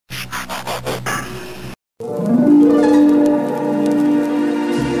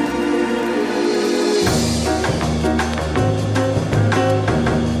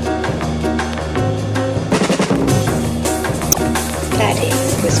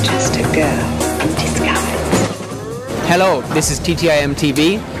just a girl discovered. Hello, this is TTIM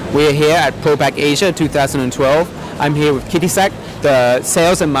TV. We're here at ProPack Asia 2012. I'm here with Kitty Sack, the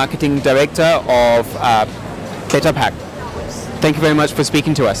Sales and Marketing Director of BetterPack. Thank you very much for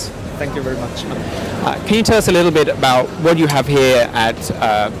speaking to us. Thank you very much. Can you tell us a little bit about what you have here at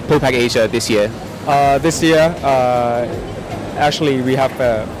ProPack Asia this year? This year, actually, we have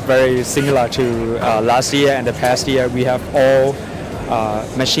very similar to last year and the past year. We have all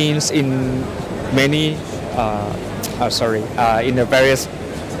machines in many, in the various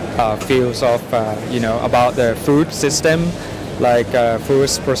fields of, about the food system, like food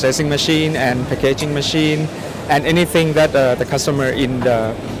processing machine and packaging machine, and anything that the customer in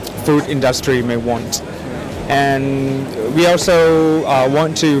the food industry may want. And we also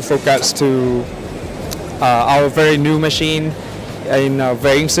want to focus to our very new machine in a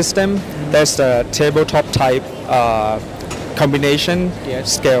weighing system. That's the tabletop type combination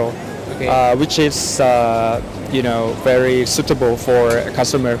scale, Okay. which is very suitable for a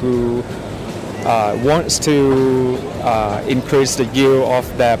customer who wants to increase the yield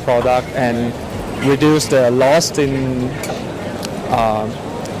of their product and reduce the loss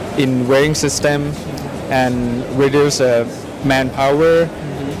in weighing system and reduce manpower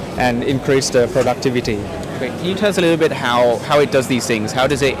and increase the productivity. Okay. Can you tell us a little bit how it does these things? How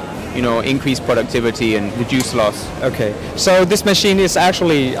does it increase productivity and reduce loss? Okay, so this machine is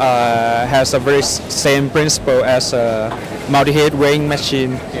actually has a very same principle as a multi-head weighing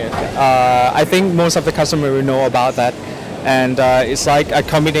machine. Yes. I think most of the customer will know about that, and it's like a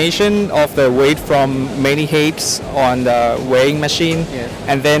combination of the weight from many heads on the weighing machine, Yes.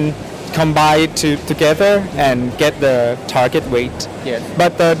 and then combine together and get the target weight. Yes.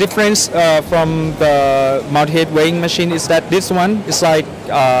 But the difference from the multi-head weighing machine is that this one is like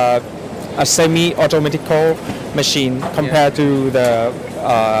a semi-automatical machine compared to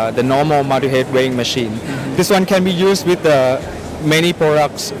the normal multi-head weighing machine. This one can be used with many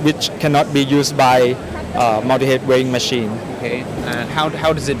products which cannot be used by multi-head weighing machine. Okay. And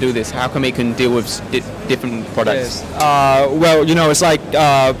how does it do this? How come it can deal with different products? It's like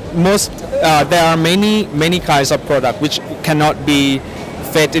there are many kinds of product which cannot be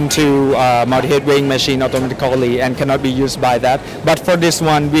fed into multi-head weighing machine automatically and cannot be used by that. But for this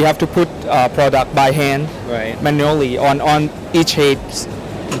one, we have to put product by hand, Right. manually on each head.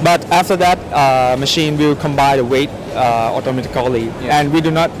 But after that, machine will combine the weight automatically, Yeah. and we do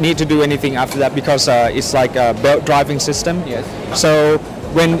not need to do anything after that because it's like a belt driving system. Yes. So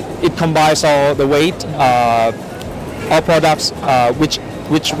when it combines all the weight, all products which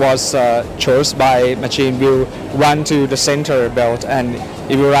was chose by machine will run to the center belt, and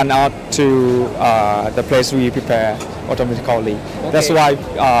it will run out to the place we prepare automatically. That's why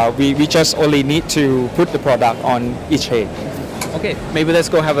we just only need to put the product on each head. Okay. Maybe let's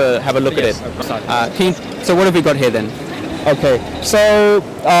go have a look at it. So what have we got here then? Okay, so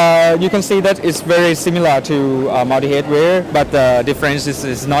you can see that it's very similar to multi-head wear, but the difference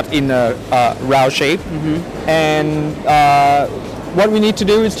is not in a round shape. And what we need to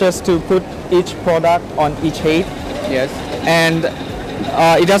do is just to put each product on each head. Yes. And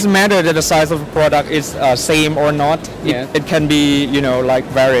it doesn't matter that the size of the product is same or not. Yeah. It can be, like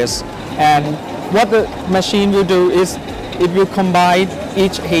various. And what the machine will do is it will combine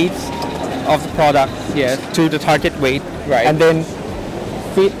each head of the product to the target weight, Right. and then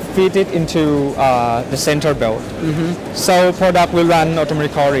feed it into the center belt. So product will run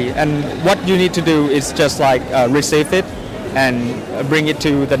automatically, and what you need to do is just like receive it and bring it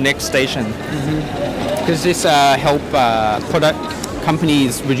to the next station. Does this help product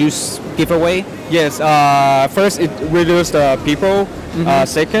companies reduce giveaway? Yes, first it reduces the people.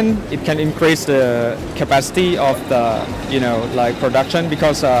 Second, it can increase the capacity of the production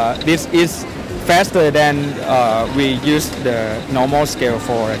because this is faster than we use the normal scale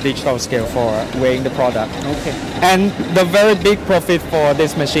for digital scale for weighing the product. Okay. And the very big profit for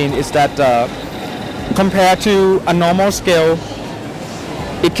this machine is that compared to a normal scale,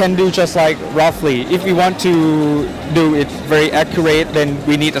 it can do just like roughly. If we want to do it very accurate, then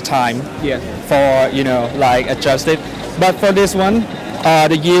we need a time for adjust it. But for this one,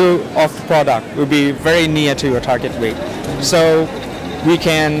 the yield of the product will be very near to a target weight. So we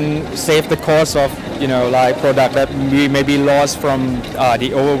can save the cost of product that we may be lost from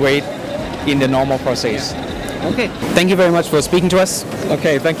the overweight in the normal process. Okay. Thank you very much for speaking to us.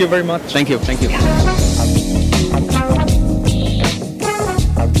 Okay, thank you very much. Thank you.